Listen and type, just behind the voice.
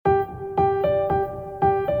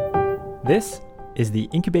This is the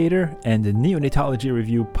Incubator and the Neonatology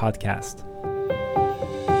Review podcast.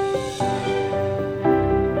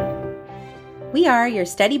 We are your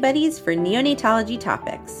study buddies for neonatology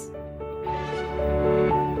topics.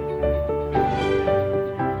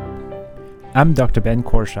 I'm Dr. Ben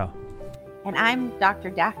Korshaw. And I'm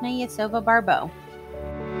Dr. Daphne Yasova-Barbeau.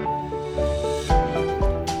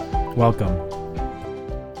 Welcome.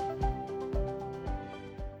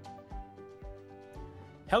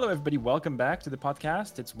 Hello, everybody. Welcome back to the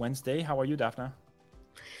podcast. It's Wednesday. How are you, Daphne?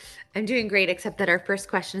 I'm doing great, except that our first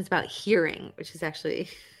question is about hearing, which is actually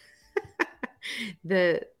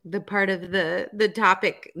the part of the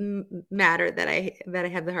topic matter that I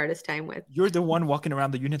have the hardest time with. You're the one walking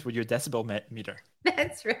around the unit with your decibel meter.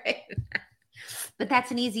 That's right. But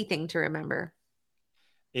that's an easy thing to remember.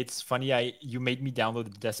 It's funny. You made me download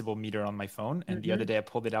the decibel meter on my phone, and the other day I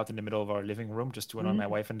pulled it out in the middle of our living room just to annoy my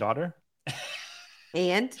wife and daughter.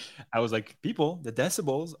 And I was like, people, the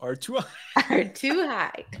decibels are too high. Are too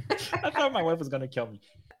high. I thought my wife was going to kill me.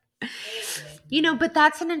 You know, but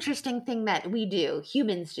that's an interesting thing that we do.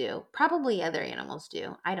 Humans do. Probably other animals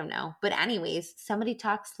do. I don't know. But anyways, somebody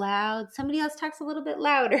talks loud. Somebody else talks a little bit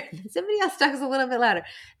louder. Somebody else talks a little bit louder.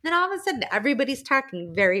 Then all of a sudden, everybody's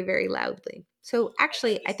talking very, very loudly. So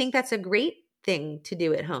actually, I think that's a great thing to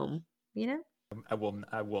do at home, you know? I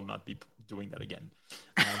will not be doing that again.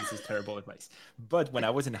 This is terrible advice. But when I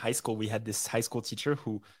was in high school, we had this high school teacher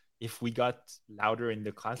who, if we got louder in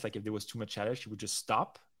the class, like if there was too much chatter, she would just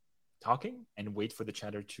stop talking and wait for the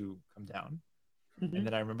chatter to come down. Mm-hmm. And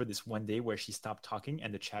then I remember this one day where she stopped talking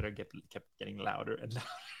and the chatter kept getting louder and louder.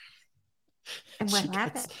 And what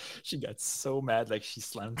happened? She got so mad, like she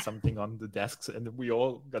slammed something on the desks and we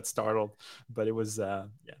all got startled. But it was, it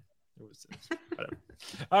was whatever.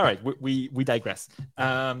 All right, we digress.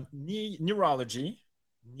 Neurology,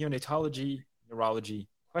 neonatology, neurology.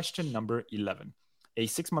 Question number 11. A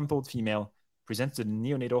 6-month-old female presents to the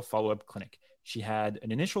neonatal follow-up clinic. She had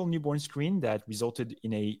an initial newborn screen that resulted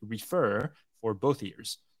in a refer for both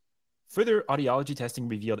ears. Further audiology testing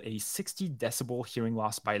revealed a 60 decibel hearing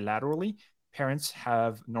loss bilaterally. Parents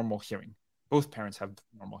have normal hearing. Both parents have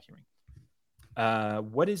normal hearing.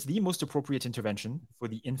 What is the most appropriate intervention for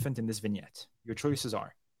the infant in this vignette? Your choices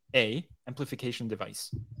are A, amplification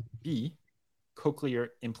device, B, cochlear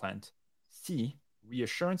implant, C,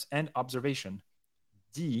 reassurance and observation,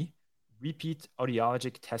 D, repeat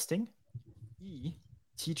audiologic testing, E,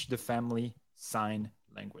 teach the family sign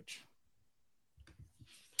language.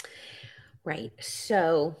 Right.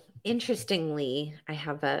 So interestingly, I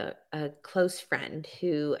have a close friend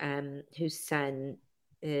whose son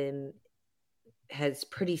has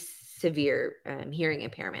pretty severe hearing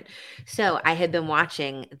impairment. So I had been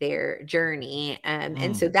watching their journey.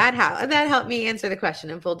 And so that helped me answer the question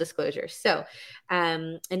in full disclosure. So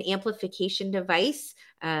an amplification device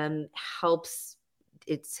helps.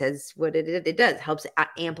 It says what it does, helps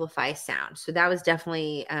amplify sound. So that was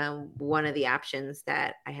definitely one of the options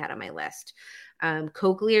that I had on my list.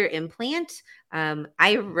 Cochlear implant.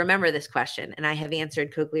 I remember this question and I have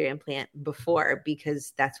answered cochlear implant before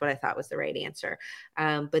because that's what I thought was the right answer.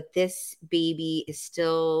 But this baby is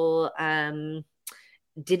still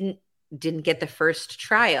didn't get the first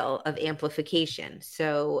trial of amplification.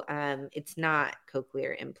 So it's not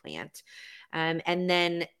cochlear implant. And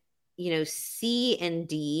then C and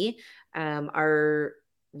D are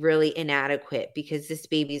really inadequate because this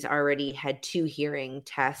baby's already had 2 hearing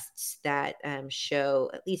tests that show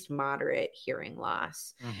at least moderate hearing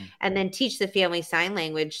loss. Mm-hmm. And then teach the family sign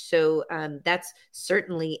language. So that's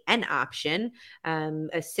certainly an option. A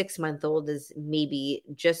 6-month-old is maybe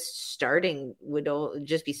would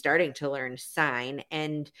just be starting to learn sign.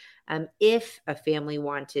 And if a family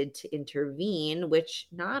wanted to intervene, which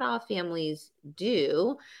not all families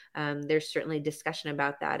do, there's certainly discussion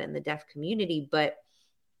about that in the deaf community, but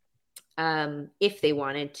if they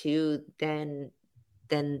wanted to, then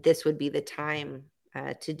this would be the time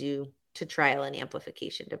to trial an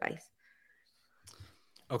amplification device.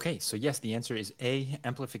 Okay, so yes, the answer is A,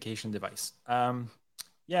 amplification device. I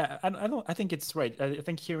think it's right. I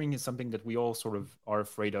think hearing is something that we all sort of are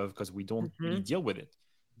afraid of because we don't really deal with it.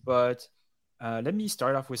 But let me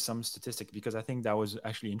start off with some statistics because I think that was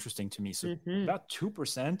actually interesting to me. So about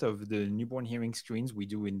 2% of the newborn hearing screens we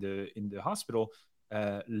do in the hospital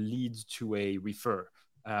leads to a refer,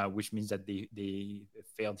 which means that they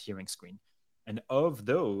failed hearing screen. And of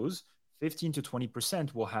those, 15 to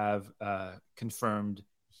 20% will have confirmed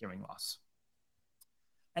hearing loss.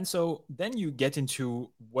 And so then you get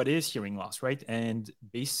into what is hearing loss, right? And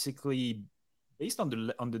basically, based on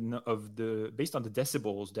the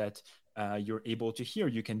decibels that you're able to hear,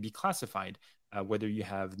 you can be classified whether you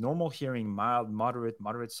have normal hearing, mild,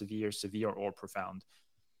 moderate, severe, or profound.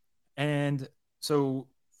 And so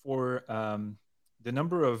for the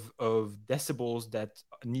number of decibels that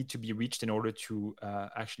need to be reached in order to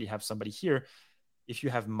actually have somebody hear, if you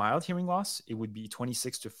have mild hearing loss, it would be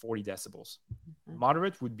 26 to 40 decibels. Mm-hmm.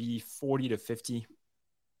 Moderate would be 40 to 50.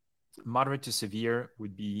 Moderate to severe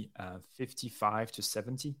would be 55 to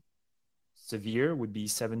 70. Severe would be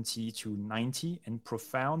 70 to 90. And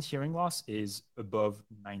profound hearing loss is above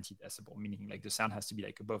 90 decibel, meaning like the sound has to be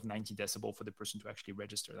like above 90 decibel for the person to actually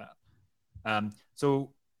register that.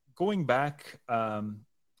 So going back,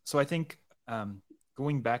 so I think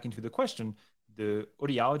going back into the question, the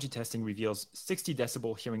audiology testing reveals 60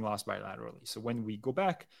 decibel hearing loss bilaterally. So when we go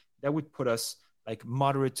back, that would put us like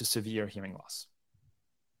moderate to severe hearing loss.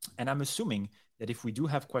 And I'm assuming that if we do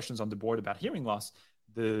have questions on the board about hearing loss,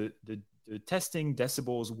 the testing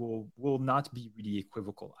decibels will not be really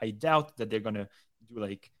equivocal. I doubt that they're going to do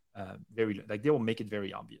like they will make it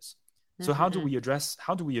very obvious. So how do we address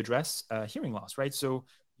hearing loss, right? So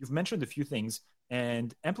you've mentioned a few things,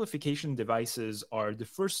 and amplification devices are the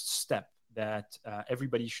first step that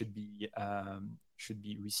everybody should be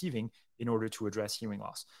receiving in order to address hearing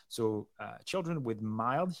loss. So children with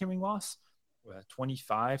mild hearing loss,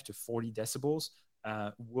 25 to 40 decibels,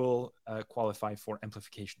 will qualify for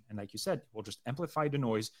amplification. And like you said, we'll just amplify the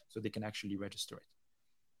noise so they can actually register it.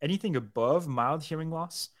 Anything above mild hearing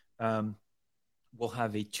loss will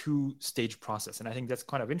have a two-stage process. And I think that's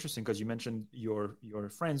kind of interesting because you mentioned your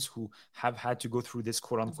friends who have had to go through this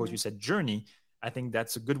quote-unquote, you said journey. I think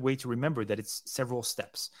that's a good way to remember that it's several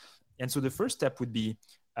steps. And so the first step would be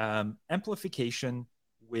amplification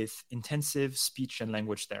with intensive speech and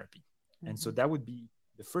language therapy. And so that would be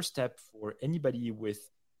the first step for anybody with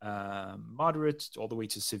moderate all the way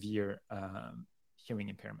to severe hearing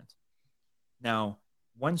impairment. Now,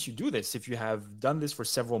 once you do this, if you have done this for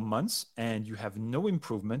several months and you have no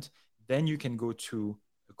improvement, then you can go to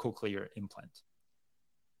a cochlear implant.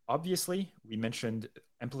 Obviously, we mentioned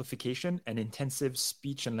amplification and intensive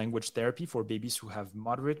speech and language therapy for babies who have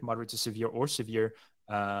moderate to severe, or severe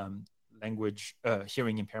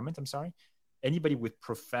hearing impairment. Anybody with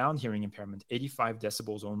profound hearing impairment, 85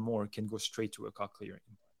 decibels or more, can go straight to a cochlear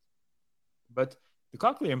implant. But the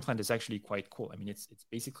cochlear implant is actually quite cool. I mean, it's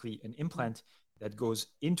basically an implant that goes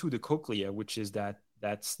into the cochlea, which is that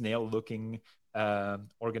snail-looking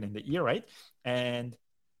organ in the ear, right? And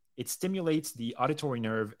it stimulates the auditory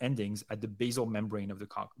nerve endings at the basal membrane of the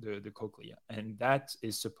cochlea. And that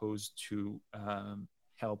is supposed to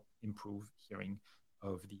help improve hearing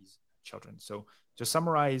of these children. So to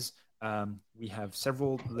summarize, we have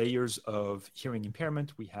several layers of hearing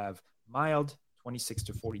impairment. We have mild, 26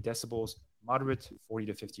 to 40 decibels, moderate, 40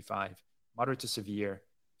 to 55, moderate to severe,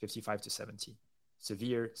 55 to 70,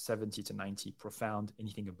 severe, 70 to 90, profound,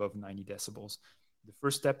 anything above 90 decibels. The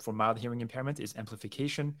first step for mild hearing impairment is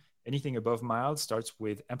amplification. Anything above mild starts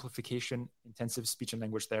with amplification, intensive speech and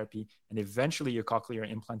language therapy, and eventually a cochlear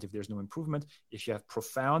implant if there's no improvement. If you have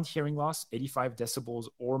profound hearing loss, 85 decibels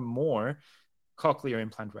or more, cochlear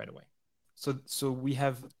implant right away. So we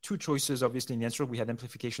have two choices, obviously, in the answer. We had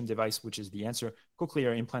amplification device, which is the answer.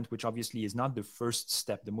 Cochlear implant, which obviously is not the first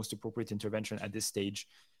step, the most appropriate intervention at this stage.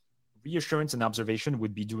 Reassurance and observation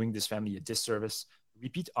would be doing this family a disservice.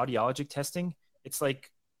 Repeat audiologic testing, it's like,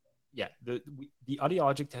 yeah, the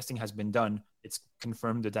audiologic testing has been done. It's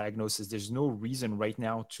confirmed the diagnosis. There's no reason right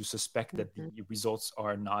now to suspect that the results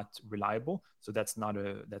are not reliable. So that's not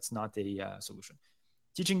a solution.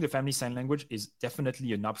 Teaching the family sign language is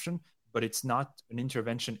definitely an option, but it's not an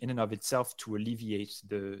intervention in and of itself to alleviate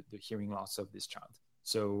the hearing loss of this child.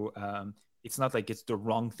 So it's not like it's the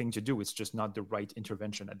wrong thing to do. It's just not the right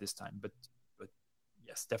intervention at this time. But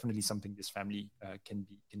yes, definitely something this family can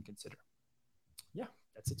consider. Yeah,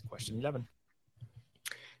 that's it. Question 11.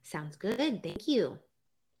 Sounds good. Thank you.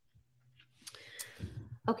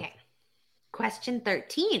 Okay. Question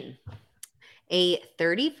 13. A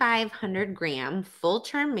 3,500 gram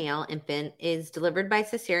full-term male infant is delivered by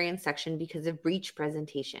cesarean section because of breech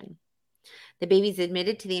presentation. The baby is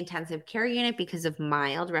admitted to the intensive care unit because of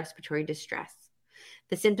mild respiratory distress.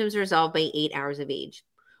 The symptoms resolve by 8 hours of age.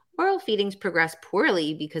 Oral feedings progress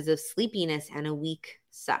poorly because of sleepiness and a weak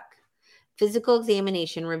suck. Physical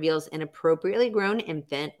examination reveals an appropriately grown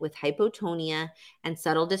infant with hypotonia and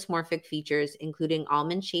subtle dysmorphic features, including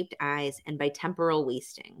almond-shaped eyes and bitemporal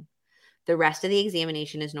wasting. The rest of the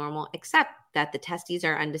examination is normal, except that the testes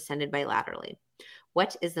are undescended bilaterally.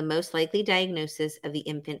 What is the most likely diagnosis of the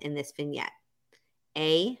infant in this vignette?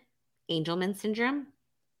 A, Angelman syndrome.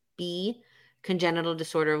 B, congenital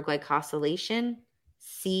disorder of glycosylation,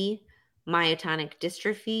 C, myotonic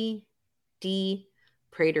dystrophy, D,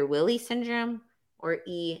 Prader Willi syndrome, or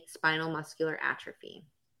E, spinal muscular atrophy?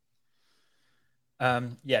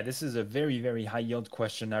 Yeah, this is a very, very high yield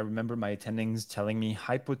question. I remember my attendings telling me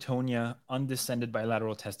hypotonia, undescended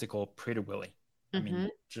bilateral testicle, Prader Willi. I mean,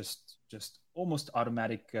 just almost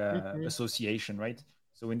automatic association, right?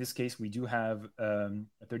 So in this case, we do have a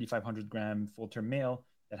 3,500 gram full-term male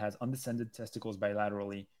that has undescended testicles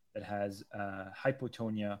bilaterally, that has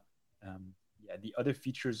hypotonia. Yeah, the other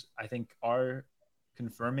features I think are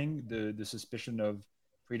confirming the suspicion of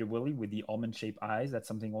Prader Willi with the almond-shaped eyes. That's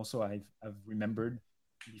something also I've remembered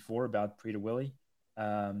before about Prader Willi.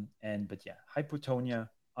 But yeah, hypotonia,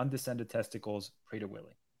 undescended testicles, Prader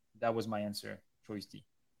Willi. That was my answer. Choice D.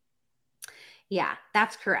 Yeah,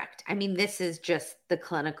 that's correct. I mean, this is just the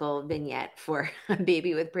clinical vignette for a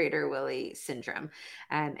baby with Prader Willi syndrome.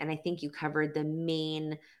 And I think you covered the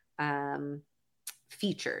main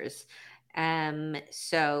features.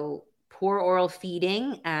 So poor oral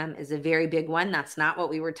feeding is a very big one. That's not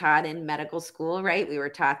what we were taught in medical school, right? We were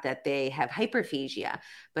taught that they have hyperphagia,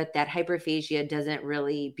 but that hyperphagia doesn't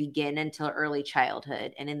really begin until early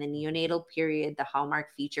childhood. And in the neonatal period, the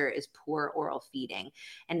hallmark feature is poor oral feeding.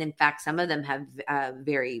 And in fact, some of them have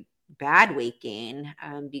very bad weight gain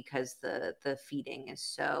because the feeding is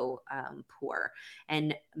so poor.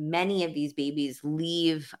 And many of these babies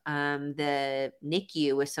leave the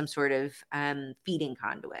NICU with some sort of feeding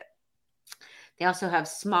conduit. They also have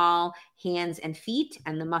small hands and feet,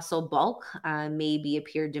 and the muscle bulk may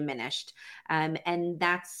appear diminished. And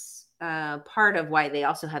that's part of why they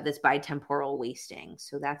also have this bitemporal wasting.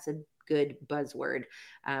 So that's a good buzzword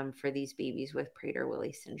for these babies with Prader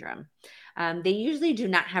Willi syndrome. They usually do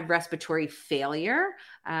not have respiratory failure,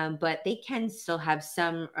 but they can still have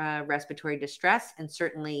some respiratory distress, and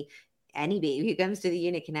certainly any baby who comes to the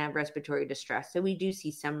unit can have respiratory distress. So we do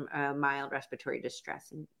see some mild respiratory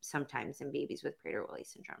distress sometimes in babies with Prader Willi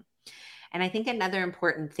syndrome. And I think another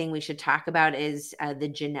important thing we should talk about is the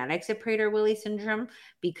genetics of Prader Willi syndrome,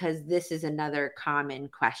 because this is another common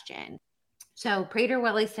question. So Prader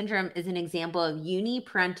Willi syndrome is an example of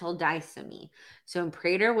uniparental disomy. So in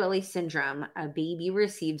Prader Willi syndrome, a baby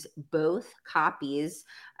receives both copies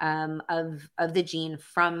of the gene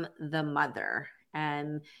from the mother.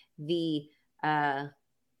 The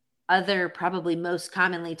other, probably most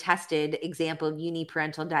commonly tested example of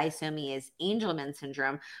uniparental disomy is Angelman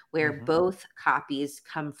syndrome, where both copies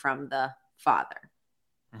come from the father.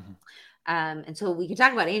 And so we can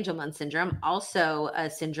talk about Angelman syndrome, also a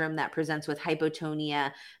syndrome that presents with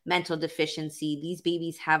hypotonia, mental deficiency. These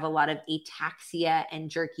babies have a lot of ataxia and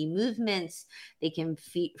jerky movements. They can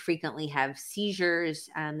frequently have seizures.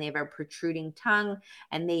 They have a protruding tongue,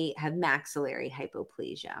 and they have maxillary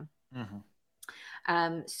hypoplasia.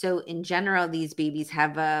 So in general, these babies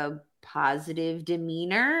have a positive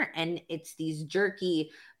demeanor, and it's these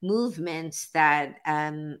jerky movements that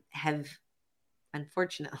have,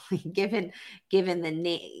 unfortunately, given the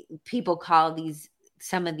name, people call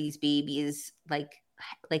some of these babies like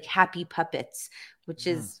happy puppets, which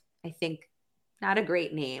is, I think, not a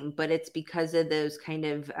great name, but it's because of those kind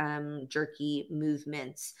of jerky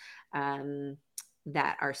movements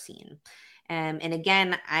that are seen. And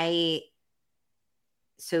again,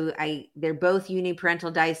 they're both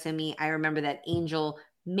uniparental disomy. I remember that Angel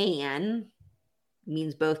Man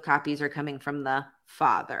means both copies are coming from the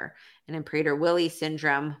father. And in Prader Willi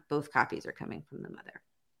syndrome, both copies are coming from the mother.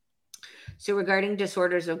 So regarding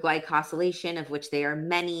disorders of glycosylation, of which there are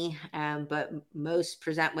many, but most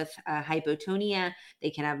present with hypotonia,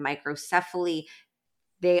 they can have microcephaly.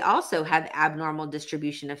 They also have abnormal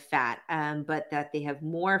distribution of fat, but that they have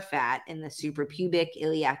more fat in the suprapubic,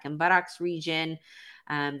 iliac, and buttocks region.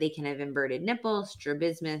 They can have inverted nipples,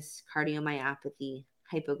 strabismus, cardiomyopathy,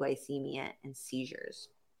 hypoglycemia, and seizures.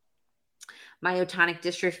 Myotonic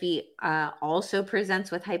dystrophy also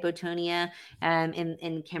presents with hypotonia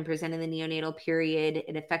and can present in the neonatal period.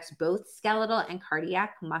 It affects both skeletal and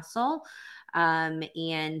cardiac muscle.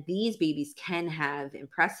 And these babies can have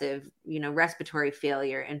impressive, respiratory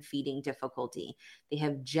failure and feeding difficulty. They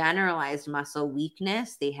have generalized muscle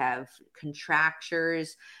weakness. They have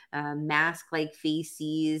contractures, mask-like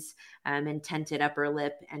faces, and tented upper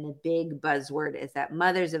lip. And a big buzzword is that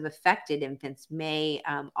mothers of affected infants may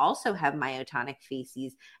also have myotonic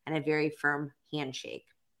faces and a very firm handshake.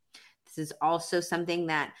 This is also something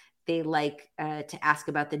that they like to ask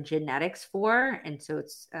about the genetics for. And so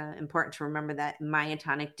it's important to remember that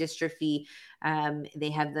myotonic dystrophy, they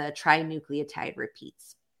have the trinucleotide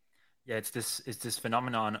repeats. Yeah, it's this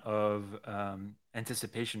phenomenon of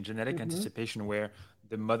anticipation, genetic anticipation, where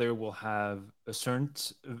the mother will have a certain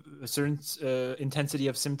intensity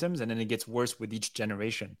of symptoms, and then it gets worse with each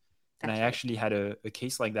generation. And I actually had a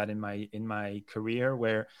case like that in my career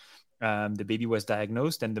where the baby was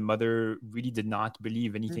diagnosed and the mother really did not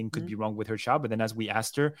believe anything could be wrong with her child. But then as we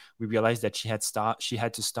asked her, we realized that she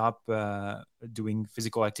had to stop doing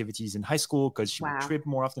physical activities in high school because she would trip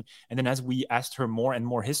more often. And then as we asked her more and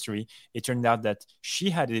more history, it turned out that she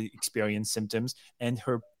had experienced symptoms, and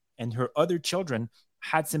her other children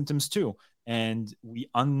had symptoms too. And we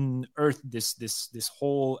unearthed this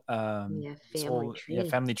whole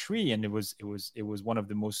family tree, and it was one of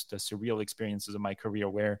the most surreal experiences of my career,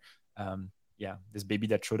 where this baby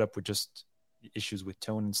that showed up with just issues with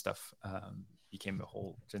tone and stuff became a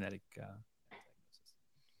whole genetic diagnosis.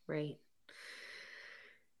 Right.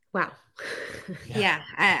 Wow. Yeah.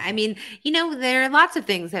 I mean, there are lots of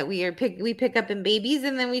things that we pick up in babies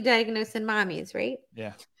and then we diagnose in mommies, right?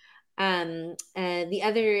 Yeah. The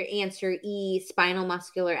other answer, E, spinal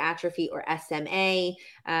muscular atrophy, or SMA.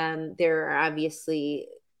 There are obviously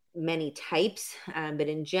many types, but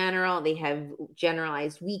in general, they have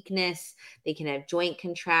generalized weakness. They can have joint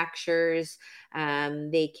contractures.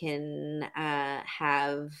 They can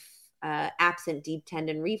have absent deep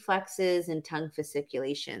tendon reflexes and tongue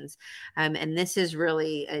fasciculations. And this is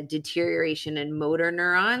really a deterioration in motor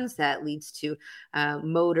neurons that leads to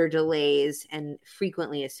motor delays and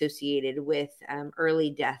frequently associated with early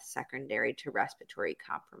death secondary to respiratory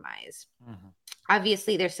compromise.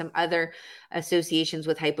 Obviously, there's some other associations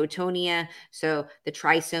with hypotonia. So the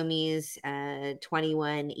trisomies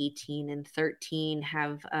 21, 18, and 13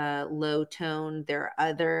 have low tone. There are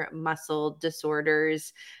other muscle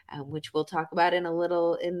disorders, which we'll talk about in a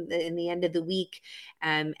little in the end of the week.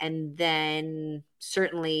 And then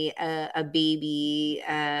certainly a baby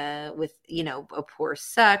with, a poor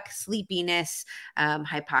suck, sleepiness,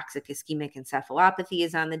 hypoxic ischemic encephalopathy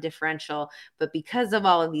is on the differential. But because of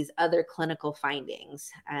all of these other clinical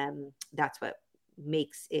findings, that's what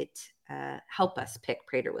makes it help us pick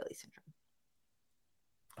Prader-Willi syndrome.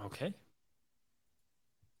 Okay.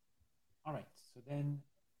 All right. So then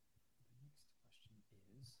the next question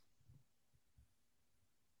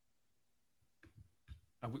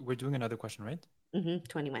is, we're doing another question, right?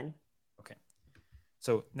 21. Okay.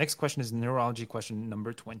 So next question is neurology question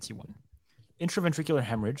number 21. Intraventricular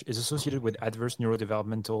hemorrhage is associated with adverse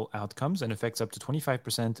neurodevelopmental outcomes and affects up to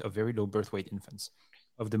 25% of very low birth weight infants.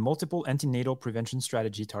 Of the multiple antenatal prevention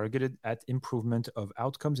strategy targeted at improvement of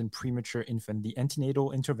outcomes in premature infant, the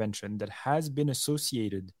antenatal intervention that has been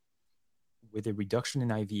associated with a reduction in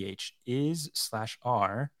IVH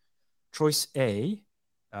is/are choice A,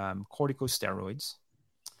 corticosteroids,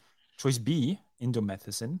 choice B,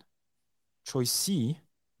 indomethacin, choice C,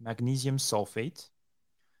 magnesium sulfate,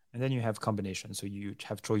 and then you have combination. So you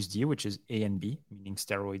have choice D, which is A and B, meaning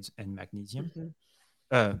steroids and magnesium.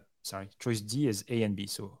 Choice D is A and B,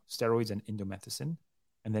 so steroids and indomethacin.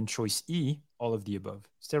 And then choice E, all of the above,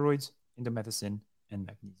 steroids, indomethacin, and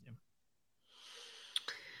magnesium.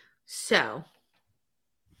 So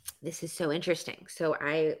this is so interesting. So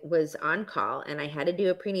I was on call and I had to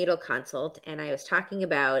do a prenatal consult, and I was talking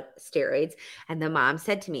about steroids, and the mom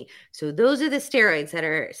said to me, so those are the steroids that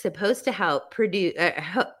are supposed to help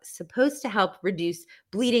reduce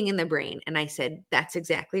bleeding in the brain. And I said, that's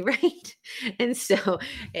exactly right. And so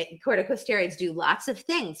corticosteroids do lots of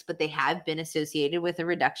things, but they have been associated with a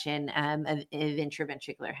reduction of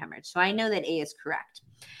intraventricular hemorrhage. So I know that A is correct.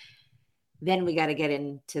 Then we got to get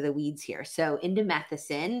into the weeds here. So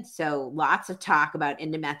indomethacin. So lots of talk about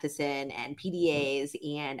indomethacin and PDAs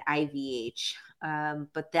and IVH,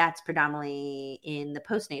 but that's predominantly in the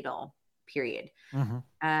postnatal period.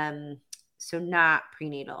 So not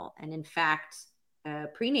prenatal. And in fact,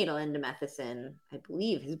 prenatal indomethacin, I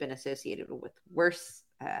believe, has been associated with worse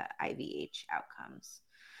IVH outcomes.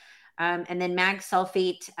 And then mag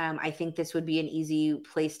sulfate, I think this would be an easy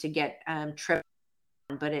place to get tripped.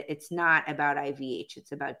 But it's not about IVH.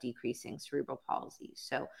 It's about decreasing cerebral palsy.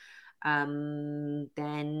 So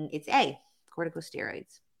then it's A,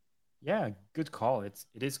 corticosteroids. Yeah, good call. It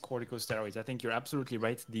is corticosteroids. I think you're absolutely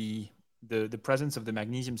right. The presence of the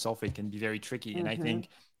magnesium sulfate can be very tricky. And I think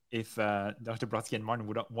if Dr. Brodsky and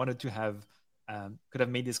Martin wanted to have, could have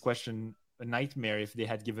made this question a nightmare if they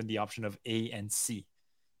had given the option of A and C.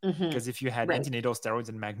 Because if you had antenatal steroids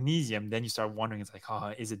and magnesium, then you start wondering, it's like,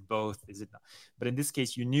 is it both? Is it not? But in this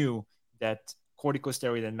case, you knew that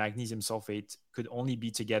corticosteroid and magnesium sulfate could only be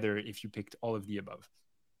together if you picked all of the above.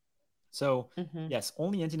 So yes,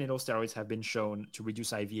 only antenatal steroids have been shown to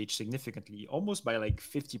reduce IVH significantly, almost by like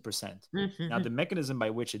 50%. Now, the mechanism by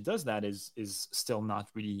which it does that is still not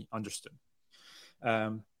really understood.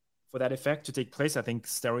 for that effect to take place, I think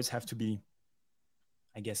steroids have to be,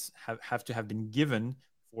 I guess, have to have been given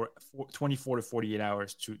for 24 to 48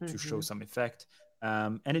 hours to show some effect.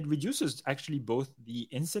 And it reduces actually both the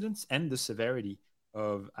incidence and the severity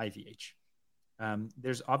of IVH.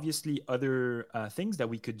 There's obviously other things that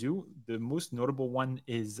we could do. The most notable one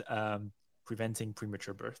is preventing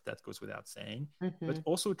premature birth. That goes without saying, but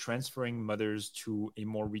also transferring mothers to a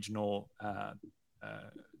more regional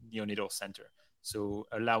neonatal center. So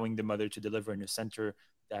allowing the mother to deliver in a center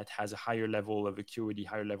that has a higher level of acuity,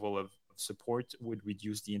 higher level of support would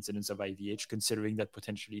reduce the incidence of IVH, considering that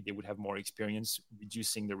potentially they would have more experience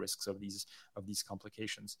reducing the risks of these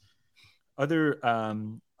complications. Other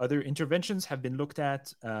interventions have been looked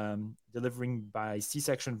at, delivering by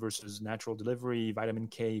C-section versus natural delivery, vitamin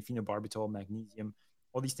K, phenobarbital, magnesium.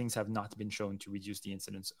 All these things have not been shown to reduce the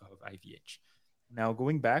incidence of IVH. Now,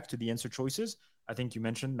 going back to the answer choices, I think you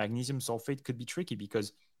mentioned magnesium sulfate could be tricky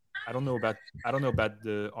because I don't know about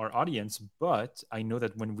our audience, but I know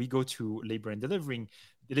that when we go to labor and delivery,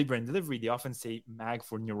 they often say MAG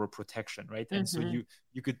for neuroprotection, right? And so you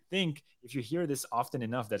could think, if you hear this often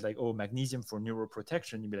enough, that like, oh, magnesium for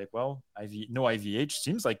neuroprotection, you'd be like, well, no IVH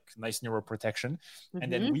seems like nice neuroprotection.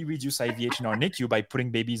 And then we reduce IVH in our NICU by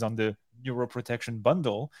putting babies on the neuroprotection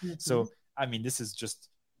bundle. So, I mean, this is just,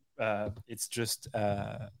 it's just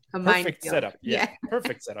a perfect setup. Yeah,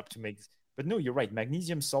 perfect setup to make. But no, you're right.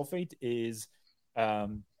 Magnesium sulfate is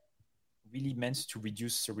really meant to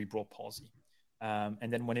reduce cerebral palsy.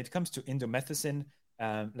 And then when it comes to indomethacin,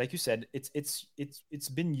 like you said, it's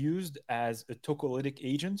been used as a tocolytic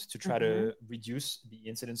agent to try to reduce the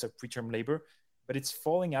incidence of preterm labor, but it's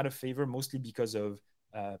falling out of favor mostly because of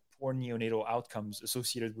poor neonatal outcomes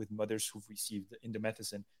associated with mothers who've received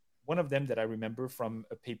indomethacin. One of them that I remember from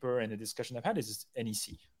a paper and a discussion I've had is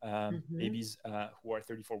NEC. Babies who are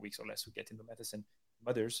 34 weeks or less who get indomethacin,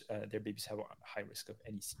 mothers, their babies have a high risk of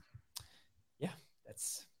NEC. Yeah,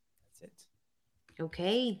 that's it.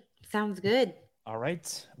 Okay, sounds good. All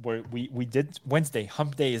right, we did Wednesday.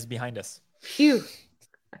 Hump day is behind us. Phew.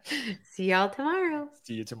 See y'all tomorrow.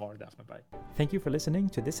 See you tomorrow, Daphne. Bye. Thank you for listening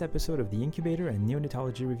to this episode of the Incubator and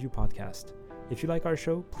Neonatology Review podcast. If you like our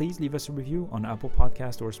show, please leave us a review on Apple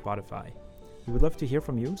Podcast or Spotify. We would love to hear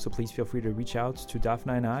from you, so please feel free to reach out to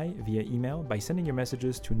Daphne and I via email by sending your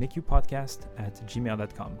messages to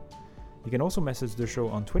nicupodcast@gmail.com. You can also message the show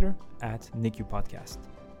on Twitter @NICUPodcast.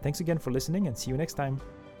 Thanks again for listening and see you next time.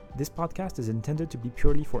 This podcast is intended to be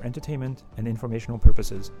purely for entertainment and informational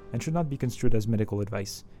purposes and should not be construed as medical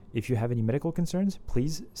advice. If you have any medical concerns,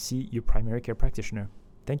 please see your primary care practitioner.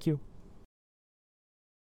 Thank you.